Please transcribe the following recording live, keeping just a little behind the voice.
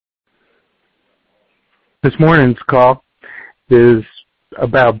This morning's call is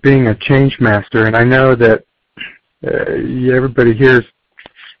about being a change master, and I know that everybody here's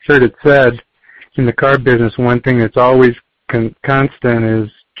heard it said in the car business, one thing that's always constant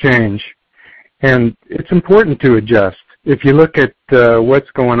is change. And it's important to adjust. If you look at what's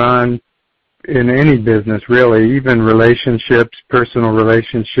going on in any business, really, even relationships, personal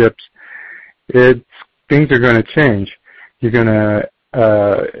relationships, things are going to change. You're going to,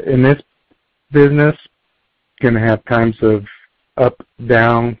 in this business, going to have times of up,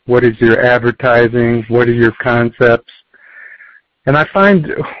 down. What is your advertising? What are your concepts? And I find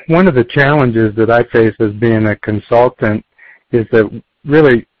one of the challenges that I face as being a consultant is that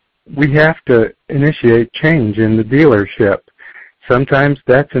really we have to initiate change in the dealership. Sometimes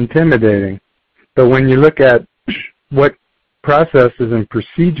that's intimidating. But when you look at what processes and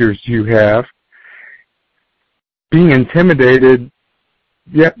procedures you have, being intimidated,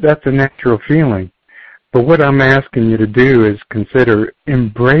 yep, that's a natural feeling. But what I'm asking you to do is consider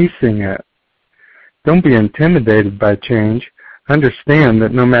embracing it. Don't be intimidated by change. Understand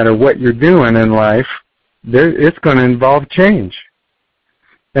that no matter what you're doing in life, it's going to involve change.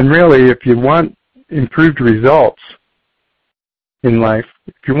 And really, if you want improved results in life,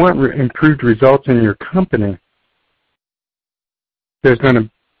 if you want improved results in your company, there's going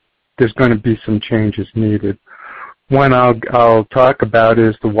to be some changes needed. One I'll talk about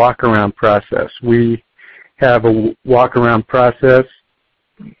is the walk-around process. We have a walk-around process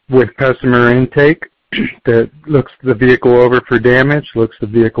with customer intake that looks the vehicle over for damage, looks the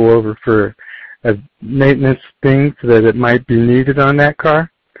vehicle over for maintenance things that it might be needed on that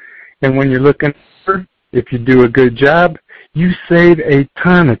car. And when you're looking for, if you do a good job, you save a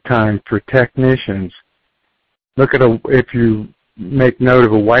ton of time for technicians. Look at if you make note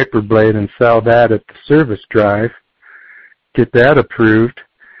of a wiper blade and sell that at the service drive, get that approved,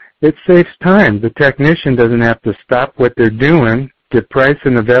 it saves time. The technician doesn't have to stop what they're doing, get price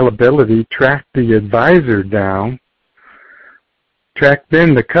and availability, track the advisor down, track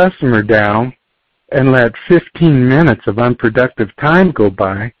then the customer down, and let 15 minutes of unproductive time go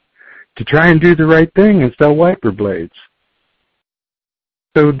by to try and do the right thing and sell wiper blades.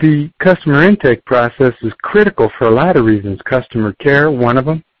 So the customer intake process is critical for a lot of reasons. Customer care, one of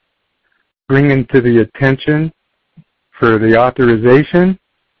them. Bringing to the attention for the authorization,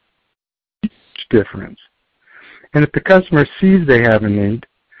 huge difference. And if the customer sees they have a need,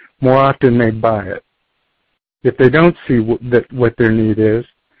 more often they buy it. If they don't see what their need is,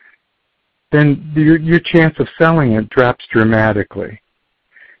 then your chance of selling it drops dramatically.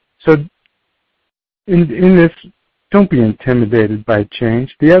 So in this, don't be intimidated by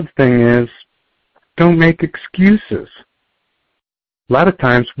change. The other thing is, don't make excuses. A lot of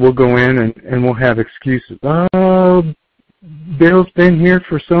times we'll go in and we'll have excuses. Oh, Bill's been here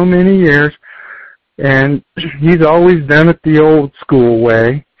for so many years, and he's always done it the old school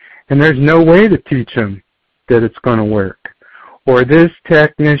way, and there's no way to teach him that it's going to work. Or this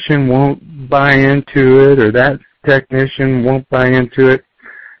technician won't buy into it, or that technician won't buy into it.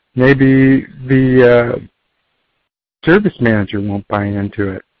 Maybe the service manager won't buy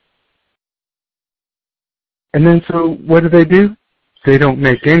into it. And then so what do? They don't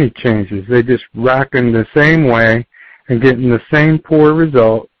make any changes. They just rock in the same way and getting the same poor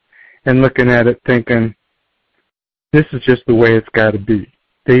result and looking at it thinking, this is just the way it's got to be.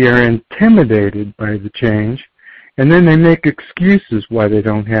 They are intimidated by the change, and then they make excuses why they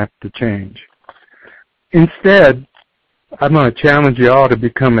don't have to change. Instead, I'm going to challenge you all to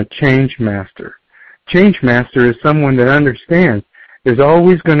become a change master. Change master is someone that understands there's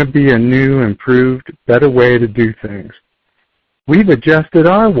always going to be a new, improved, better way to do things. We've adjusted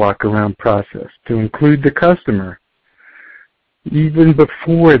our walk-around process to include the customer even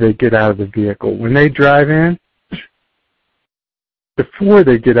before they get out of the vehicle. When they drive in, before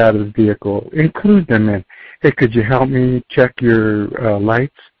they get out of the vehicle, include them in. Hey, could you help me check your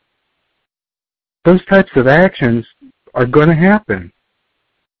lights? Those types of actions are going to happen.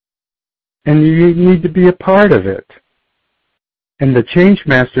 And you need to be a part of it. And the change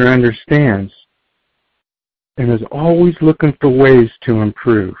master understands and is always looking for ways to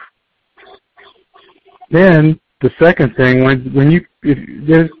improve. Then the second thing,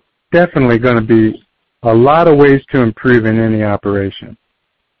 there's definitely going to be a lot of ways to improve in any operation.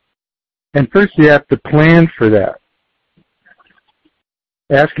 And first you have to plan for that.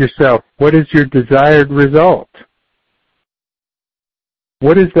 Ask yourself, what is your desired result?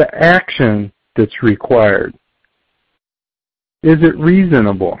 What is the action that's required? Is it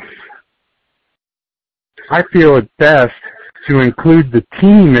reasonable? I feel it best to include the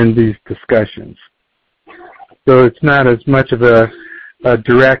team in these discussions. So it's not as much of a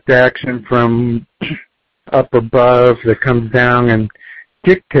direct action from up above that comes down and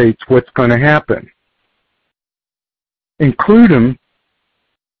dictates what's going to happen. Include them,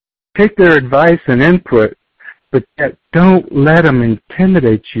 take their advice and input, but don't let them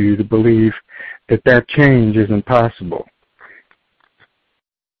intimidate you to believe that that change isn't possible.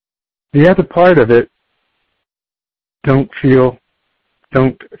 The other part of it, don't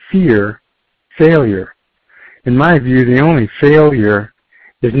fear failure. In my view, the only failure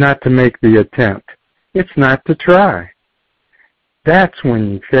is not to make the attempt. It's not to try. That's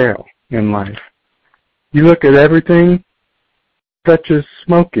when you fail in life. You look at everything such as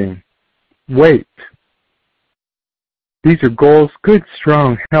smoking, weight. These are goals, good,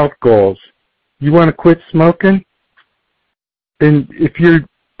 strong health goals. You want to quit smoking? Then if you're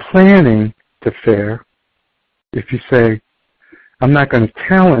planning to fail, if you say, I'm not going to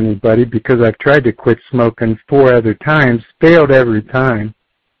tell anybody because I've tried to quit smoking 4 other times, failed every time,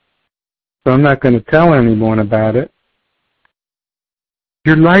 so I'm not going to tell anyone about it,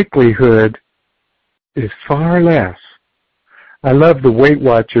 your likelihood is far less. I love the Weight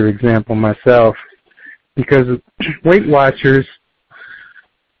Watcher example myself because Weight Watchers,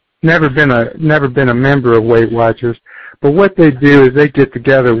 never been a member of Weight Watchers, but what they do is they get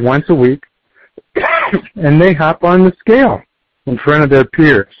together once a week and they hop on the scale in front of their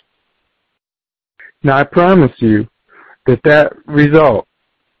peers. Now I promise you that result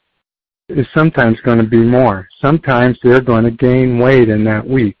is sometimes going to be more. Sometimes they're going to gain weight in that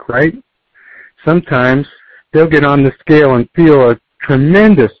week, right? Sometimes they'll get on the scale and feel a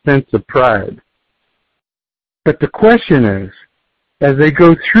tremendous sense of pride. But the question is, as they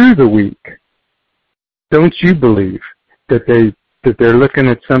go through the week, don't you believe that they're looking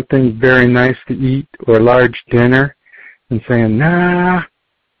at something very nice to eat or a large dinner and saying, nah,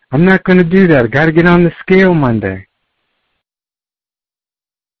 I'm not going to do that. I got to get on the scale Monday.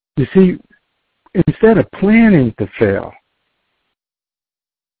 You see, instead of planning to fail,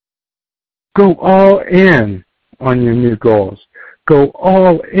 go all in on your new goals. Go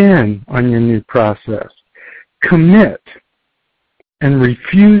all in on your new process. Commit and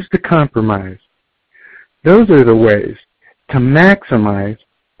refuse to compromise. Those are the ways to maximize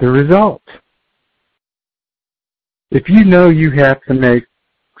the results. If you know you have to make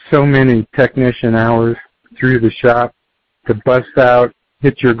so many technician hours through the shop to bust out,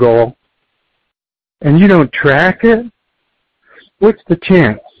 hit your goal, and you don't track it, what's the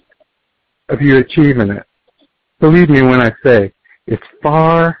chance of you achieving it? Believe me when I say it's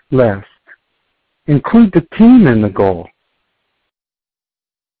far less. Include the team in the goal.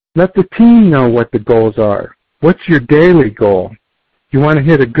 Let the team know what the goals are. What's your daily goal? You want to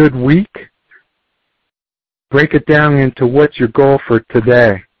hit a good week? Break it down into what's your goal for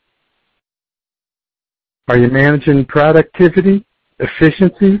today. Are you managing productivity,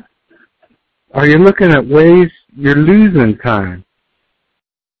 efficiency? Are you looking at ways you're losing time?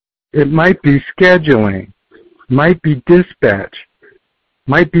 It might be scheduling, might be dispatch,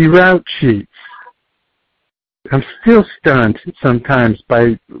 might be route sheets. I'm still stunned sometimes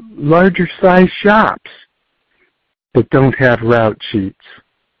by larger size shops that don't have route sheets.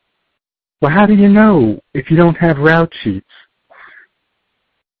 Well, how do you know if you don't have route sheets?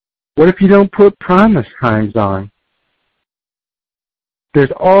 What if you don't put promise times on?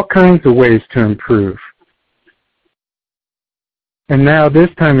 There's all kinds of ways to improve. And now this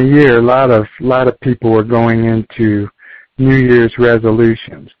time of year, a lot of people are going into New Year's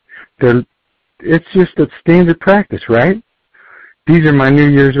resolutions. It's just a standard practice, right? These are my New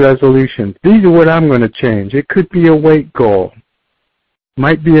Year's resolutions. These are what I'm going to change. It could be a weight goal.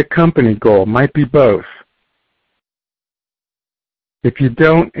 Might be a company goal. Might be both. If you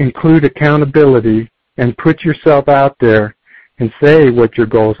don't include accountability and put yourself out there and say what your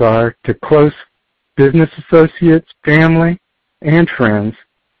goals are to close business associates, family, and friends,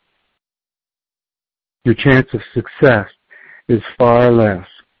 your chance of success is far less.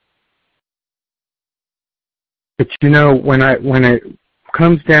 But you know, when it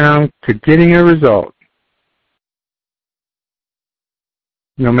comes down to getting a result,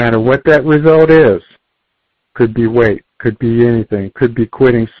 no matter what that result is, could be weight, could be anything, could be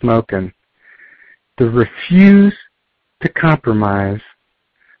quitting smoking, to refuse to compromise,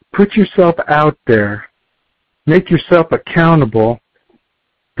 put yourself out there, make yourself accountable,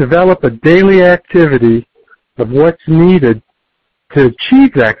 develop a daily activity of what's needed to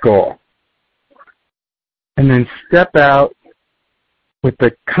achieve that goal, and then step out with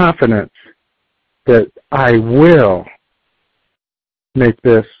the confidence that I will make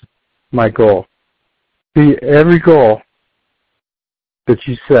this my goal. See, every goal that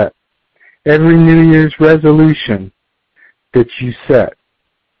you set, every New Year's resolution that you set,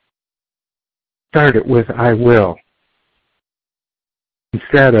 Start it with I will.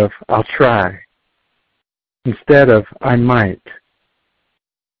 Instead of I'll try. Instead of I might.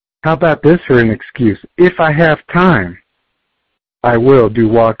 How about this for an excuse? If I have time, I will do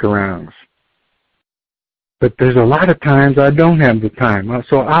walkarounds. But there's a lot of times I don't have the time,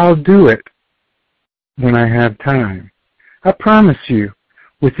 so I'll do it when I have time. I promise you,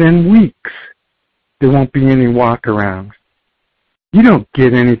 within weeks, there won't be any walkarounds. You don't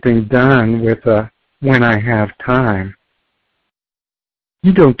get anything done with a when I have time.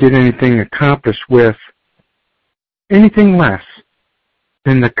 You don't get anything accomplished with anything less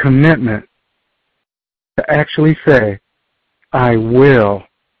than the commitment to actually say, I will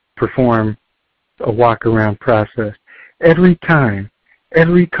perform a walk-around process every time,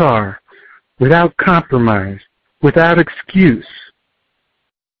 every car, without compromise, without excuse.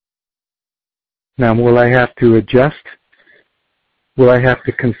 Now, will I have to adjust? Will I have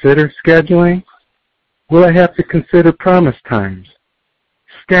to consider scheduling? Will I have to consider promise times,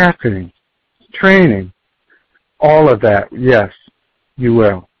 staffing, training? All of that, yes, you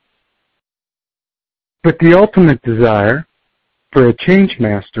will. But the ultimate desire for a change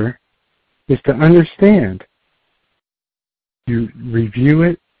master is to understand. You review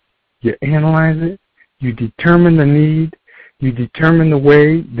it, you analyze it, you determine the need, you determine the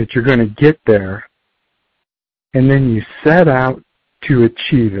way that you're going to get there, and then you set out to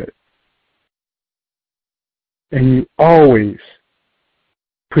achieve it. And you always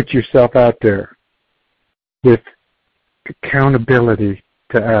put yourself out there with accountability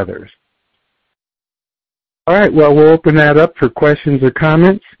to others. All right, well, we'll open that up for questions or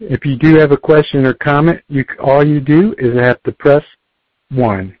comments. If you do have a question or comment, all you do is have to press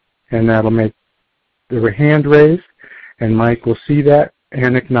 1, and that'll make the hand raised, and Mike will see that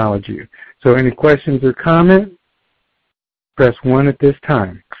and acknowledge you. So any questions or comments, press 1 at this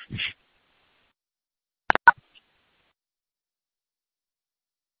time.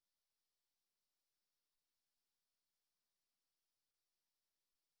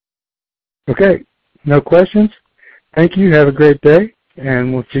 Okay, no questions? Thank you. Have a great day,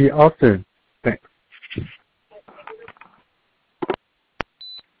 and we'll see you all soon. Thanks.